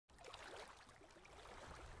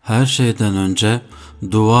Her şeyden önce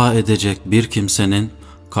dua edecek bir kimsenin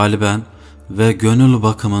kalben ve gönül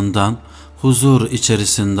bakımından huzur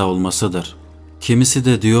içerisinde olmasıdır. Kimisi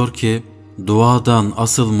de diyor ki, duadan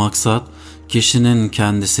asıl maksat kişinin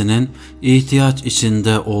kendisinin ihtiyaç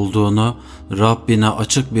içinde olduğunu Rabbine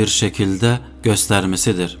açık bir şekilde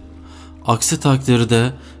göstermesidir. Aksi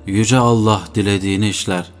takdirde Yüce Allah dilediğini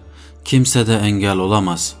işler. Kimse de engel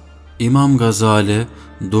olamaz. İmam Gazali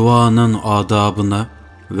duanın adabını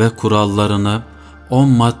ve kurallarını 10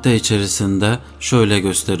 madde içerisinde şöyle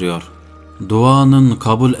gösteriyor. Duanın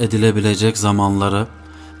kabul edilebilecek zamanları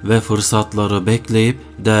ve fırsatları bekleyip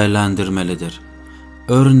değerlendirmelidir.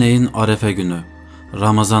 Örneğin Arefe günü,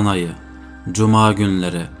 Ramazan ayı, Cuma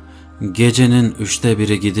günleri, gecenin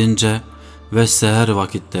 1/3 gidince ve seher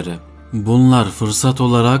vakitleri. Bunlar fırsat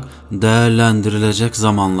olarak değerlendirilecek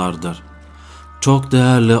zamanlardır. Çok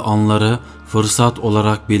değerli anları fırsat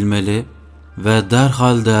olarak bilmeli ve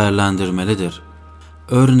derhal değerlendirmelidir.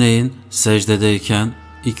 Örneğin secdedeyken,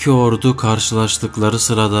 2 ordu karşılaştıkları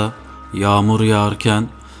sırada, yağmur yağarken,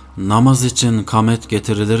 namaz için kamet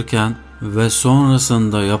getirilirken ve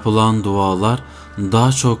sonrasında yapılan dualar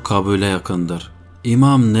daha çok kabule yakındır.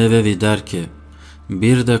 İmam Nevevi der ki,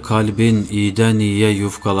 bir de kalbin iyiden iyiye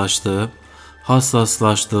yufkalaştığı,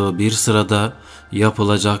 hassaslaştığı bir sırada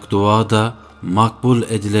yapılacak dua da makbul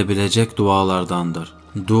edilebilecek dualardandır.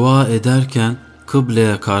 Dua ederken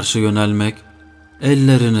kıbleye karşı yönelmek,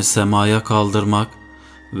 ellerini semaya kaldırmak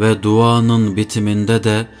ve duanın bitiminde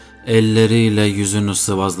de elleriyle yüzünü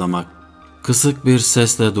sıvazlamak, kısık bir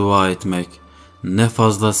sesle dua etmek, ne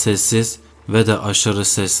fazla sessiz ve de aşırı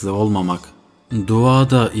sesli olmamak,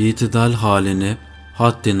 duada itidal halini,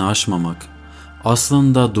 haddini aşmamak.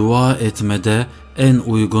 Aslında dua etmede en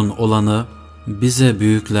uygun olanı bize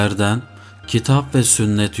büyüklerden, kitap ve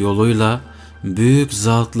sünnet yoluyla, büyük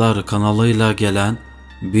zatlar kanalıyla gelen,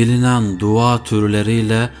 bilinen dua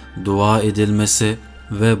türleriyle dua edilmesi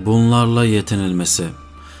ve bunlarla yetinilmesi.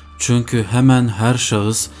 Çünkü hemen her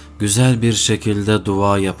şahıs güzel bir şekilde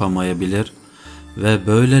dua yapamayabilir ve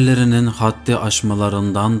böylelerinin haddi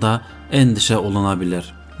aşmalarından da endişe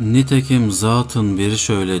olunabilir. Nitekim zatın biri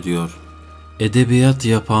şöyle diyor: edebiyat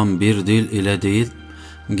yapan bir dil ile değil,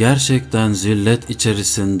 gerçekten zillet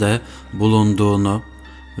içerisinde bulunduğunu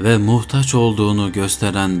ve muhtaç olduğunu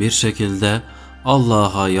gösteren bir şekilde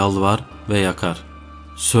Allah'a yalvar ve yakar.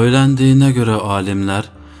 Söylendiğine göre alimler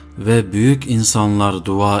ve büyük insanlar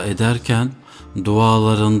dua ederken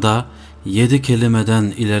dualarında 7 kelimeden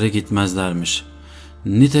ileri gitmezlermiş.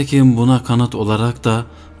 Nitekim buna kanıt olarak da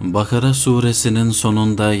Bakara suresinin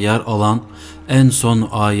sonunda yer alan en son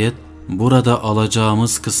ayet, burada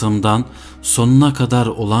alacağımız kısımdan sonuna kadar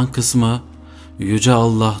olan kısmı, Yüce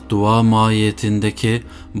Allah dua mahiyetindeki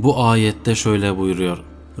bu ayette şöyle buyuruyor: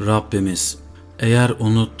 Rabbimiz, eğer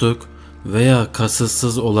unuttuk veya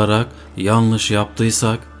kasıtsız olarak yanlış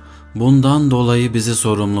yaptıysak, bundan dolayı bizi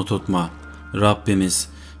sorumlu tutma. Rabbimiz,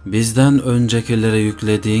 bizden öncekilere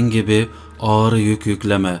yüklediğin gibi ağır yük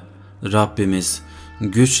yükleme. Rabbimiz,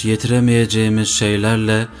 güç yetiremeyeceğimiz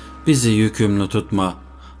şeylerle bizi yükümlü tutma.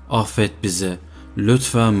 Affet bizi,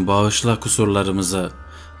 lütfen bağışla kusurlarımızı,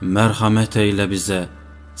 merhamet eyle bize.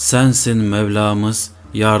 Sensin Mevlamız,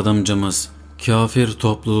 yardımcımız. Kafir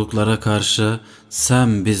topluluklara karşı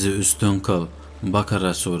sen bizi üstün kıl.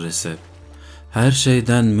 Bakara suresi. Her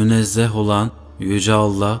şeyden münezzeh olan Yüce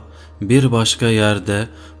Allah, bir başka yerde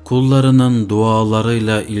kullarının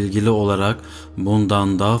dualarıyla ilgili olarak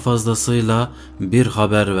bundan daha fazlasıyla bir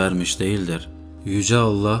haber vermiş değildir. Yüce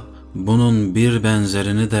Allah bunun bir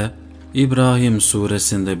benzerini de İbrahim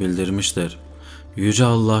suresinde bildirmiştir. Yüce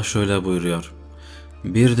Allah şöyle buyuruyor: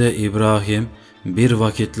 bir de İbrahim bir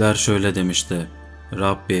vakitler şöyle demişti: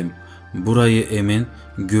 Rabbim, burayı emin,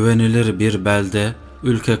 güvenilir bir belde,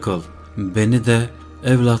 ülke kıl. Beni de,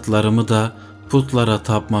 evlatlarımı da putlara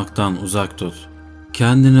tapmaktan uzak tut.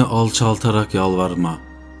 Kendini alçaltarak yalvarma.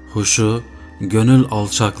 Huşu, gönül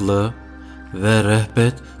alçaklığı ve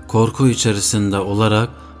rehbet, korku içerisinde olarak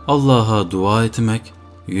Allah'a dua etmek.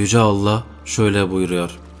 Yüce Allah şöyle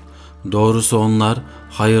buyuruyor: doğrusu onlar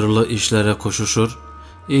hayırlı işlere koşuşur,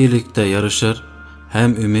 iyilikte yarışır,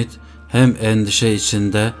 hem ümit hem endişe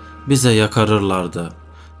içinde bize yakarırlardı.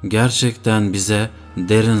 Gerçekten bize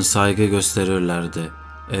derin saygı gösterirlerdi.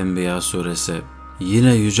 Enbiya suresi.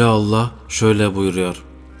 Yine Yüce Allah şöyle buyuruyor: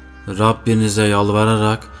 Rabbinize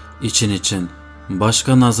yalvararak için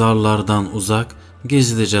başka nazarlardan uzak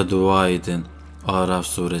gizlice dua edin. Araf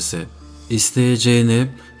suresi. İsteyeceğini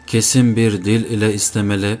kesin bir dil ile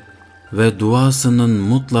istemeli ve duasının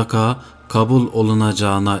mutlaka kabul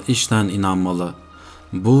olunacağına içten inanmalı.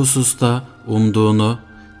 Bu hususta umduğunu,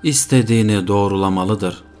 istediğini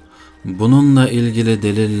doğrulamalıdır. Bununla ilgili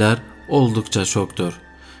deliller oldukça çoktur.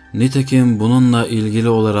 Nitekim bununla ilgili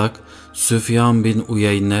olarak Süfyan bin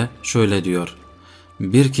Uyeyne şöyle diyor: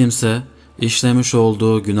 bir kimse işlemiş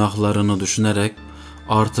olduğu günahlarını düşünerek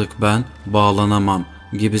artık ben bağlanamam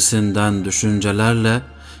gibisinden düşüncelerle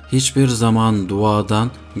hiçbir zaman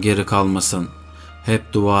duadan geri kalmasın.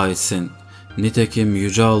 Hep dua etsin. Nitekim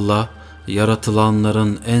Yüce Allah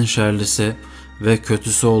yaratılanların en şerlisi ve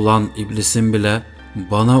kötüsü olan iblisin bile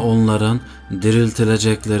bana onların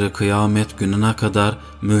diriltilecekleri kıyamet gününe kadar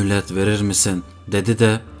mühlet verir misin dedi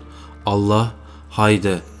de Allah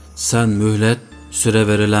haydi sen mühlet süre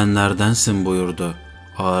verilenlerdensin buyurdu.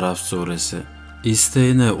 Araf suresi.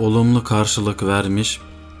 İsteğine olumlu karşılık vermiş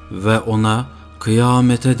ve ona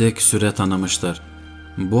kıyamete dek süre tanımıştır.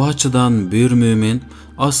 Bu açıdan bir mümin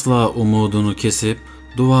asla umudunu kesip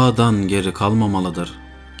duadan geri kalmamalıdır.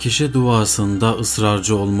 Kişi duasında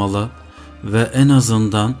ısrarcı olmalı ve en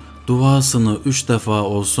azından duasını 3 defa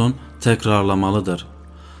olsun tekrarlamalıdır.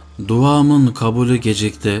 Duamın kabulü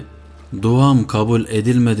gecikti, duam kabul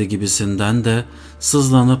edilmedi gibisinden de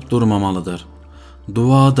sızlanıp durmamalıdır.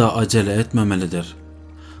 Duada acele etmemelidir.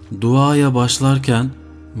 Duaya başlarken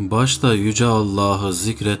başta Yüce Allah'ı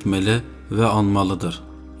zikretmeli ve anmalıdır.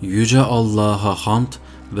 Yüce Allah'a hamd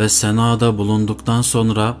ve senada bulunduktan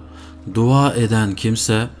sonra dua eden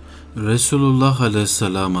kimse Resulullah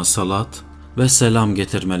Aleyhisselam'a salat ve selam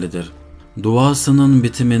getirmelidir. Duasının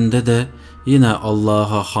bitiminde de yine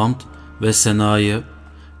Allah'a hamd ve senayı,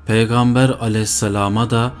 Peygamber Aleyhisselam'a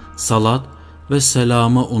da salat ve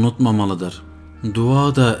selamı unutmamalıdır.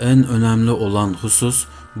 Duada en önemli olan husus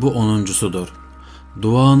bu 10'uncusudur.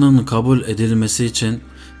 Duanın kabul edilmesi için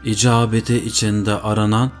icabeti içinde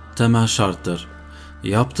aranan temel şarttır.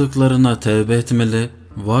 Yaptıklarına tevbe etmeli,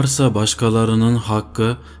 varsa başkalarının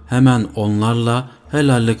hakkı hemen onlarla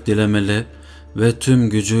helallik dilemeli ve tüm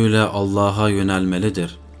gücüyle Allah'a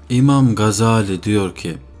yönelmelidir. İmam Gazali diyor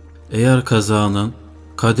ki, eğer kazanın,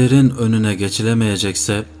 kaderin önüne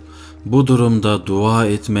geçilemeyecekse, bu durumda dua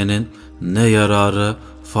etmenin ne yararı,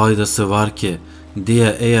 faydası var ki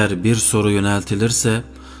diye eğer bir soru yöneltilirse,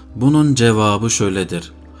 bunun cevabı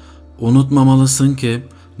şöyledir. Unutmamalısın ki,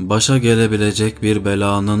 başa gelebilecek bir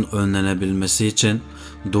belanın önlenebilmesi için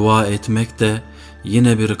dua etmek de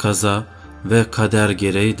yine bir kaza ve kader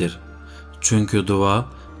gereğidir. Çünkü dua,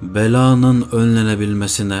 belanın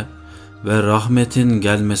önlenebilmesine ve rahmetin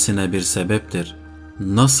gelmesine bir sebeptir.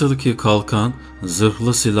 Nasıl ki kalkan,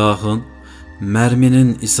 zırhlı silahın,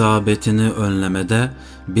 merminin isabetini önlemede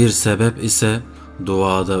bir sebep ise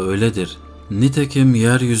duada öyledir. Nitekim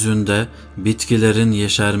yeryüzünde bitkilerin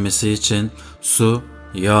yeşermesi için su,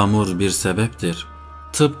 yağmur bir sebeptir.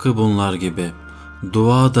 Tıpkı bunlar gibi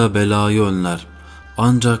dua da belayı önler.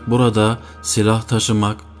 Ancak burada silah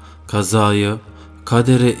taşımak, kazayı,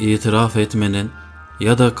 kaderi itiraf etmenin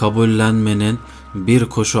ya da kabullenmenin bir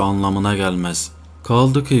koşu anlamına gelmez.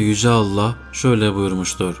 Kaldı ki Yüce Allah şöyle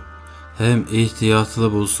buyurmuştur: hem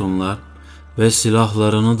ihtiyatlı bulsunlar ve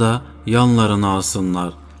silahlarını da yanlarına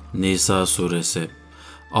alsınlar. Nisa suresi.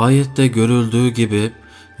 Ayette görüldüğü gibi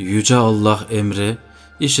Yüce Allah emri,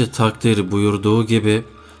 işi takdir buyurduğu gibi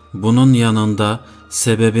bunun yanında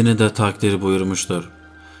sebebini de takdir buyurmuştur.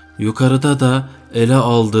 Yukarıda da ele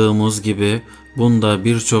aldığımız gibi bunda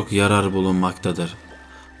birçok yarar bulunmaktadır.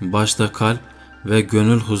 Başta kalp ve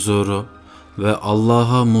gönül huzuru ve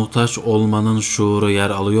Allah'a muhtaç olmanın şuuru yer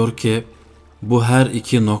alıyor ki, bu her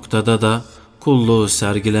iki noktada da kulluğu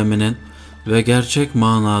sergilemenin ve gerçek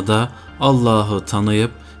manada Allah'ı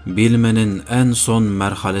tanıyıp bilmenin en son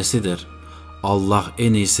merhalesidir. Allah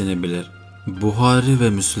en iyisini bilir. Buhari ve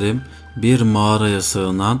Müslim bir mağaraya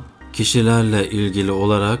sığınan kişilerle ilgili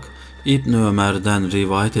olarak İbn Ömer'den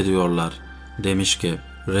rivayet ediyorlar. Demiş ki,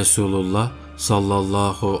 Resulullah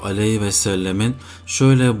sallallahu aleyhi ve sellemin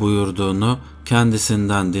şöyle buyurduğunu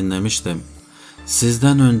kendisinden dinlemiştim.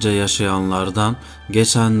 Sizden önce yaşayanlardan,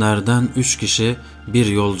 geçenlerden 3 kişi bir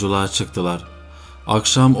yolculuğa çıktılar.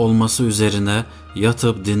 Akşam olması üzerine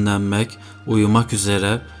yatıp dinlenmek, uyumak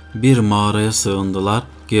üzere bir mağaraya sığındılar,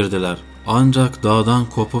 girdiler. Ancak dağdan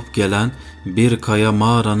kopup gelen bir kaya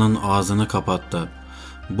mağaranın ağzını kapattı.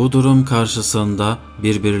 Bu durum karşısında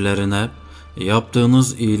birbirlerine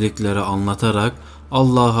yaptığınız iyilikleri anlatarak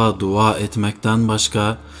Allah'a dua etmekten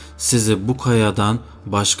başka sizi bu kayadan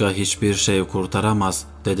başka hiçbir şey kurtaramaz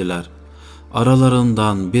dediler.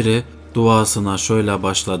 Aralarından biri duasına şöyle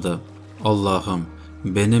başladı: Allah'ım,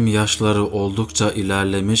 benim yaşları oldukça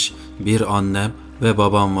ilerlemiş bir annem ve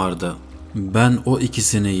babam vardı. Ben o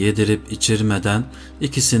ikisini yedirip içirmeden,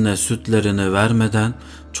 ikisine sütlerini vermeden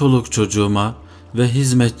çoluk çocuğuma ve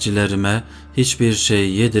hizmetçilerime hiçbir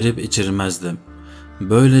şey yedirip içirmezdim.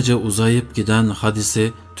 Böylece uzayıp giden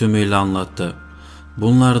hadisi tümüyle anlattı.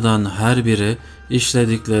 Bunlardan her biri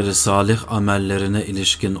işledikleri salih amellerine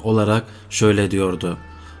ilişkin olarak şöyle diyordu: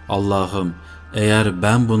 Allah'ım, eğer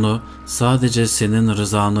ben bunu sadece senin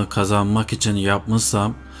rızanı kazanmak için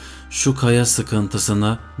yapmışsam, şu kaya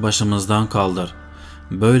sıkıntısını başımızdan kaldır.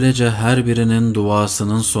 Böylece her birinin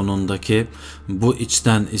duasının sonundaki bu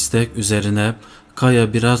içten istek üzerine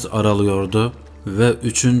kaya biraz aralıyordu ve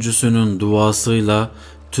üçüncüsünün duasıyla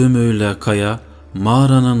tümüyle kaya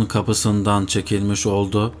mağaranın kapısından çekilmiş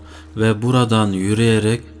oldu ve buradan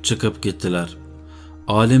yürüyerek çıkıp gittiler.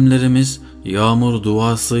 Alimlerimiz yağmur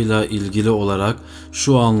duasıyla ilgili olarak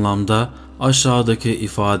şu anlamda aşağıdaki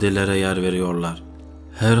ifadelere yer veriyorlar.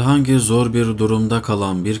 Herhangi zor bir durumda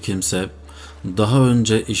kalan bir kimse, daha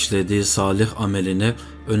önce işlediği salih amelini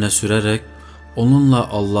öne sürerek onunla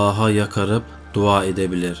Allah'a yakarıp dua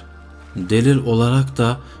edebilir. Delil olarak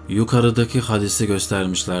da yukarıdaki hadisi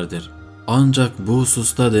göstermişlerdir. Ancak bu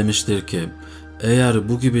hususta demiştir ki, eğer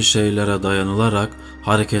bu gibi şeylere dayanılarak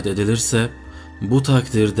hareket edilirse, bu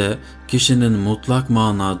takdirde kişinin mutlak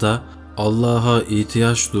manada Allah'a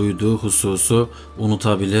ihtiyaç duyduğu hususu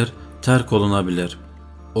unutabilir, terk olunabilir.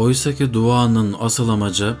 Oysaki duanın asıl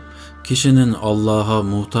amacı, kişinin Allah'a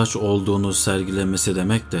muhtaç olduğunu sergilemesi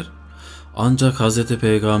demektir. Ancak Hz.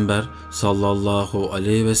 Peygamber sallallahu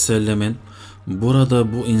aleyhi ve sellemin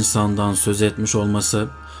burada bu insandan söz etmiş olması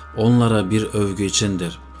onlara bir övgü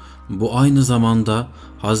içindir. Bu aynı zamanda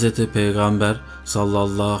Hz. Peygamber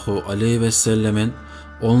sallallahu aleyhi ve sellemin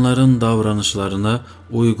onların davranışlarını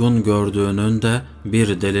uygun gördüğünün de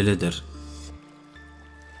bir delilidir.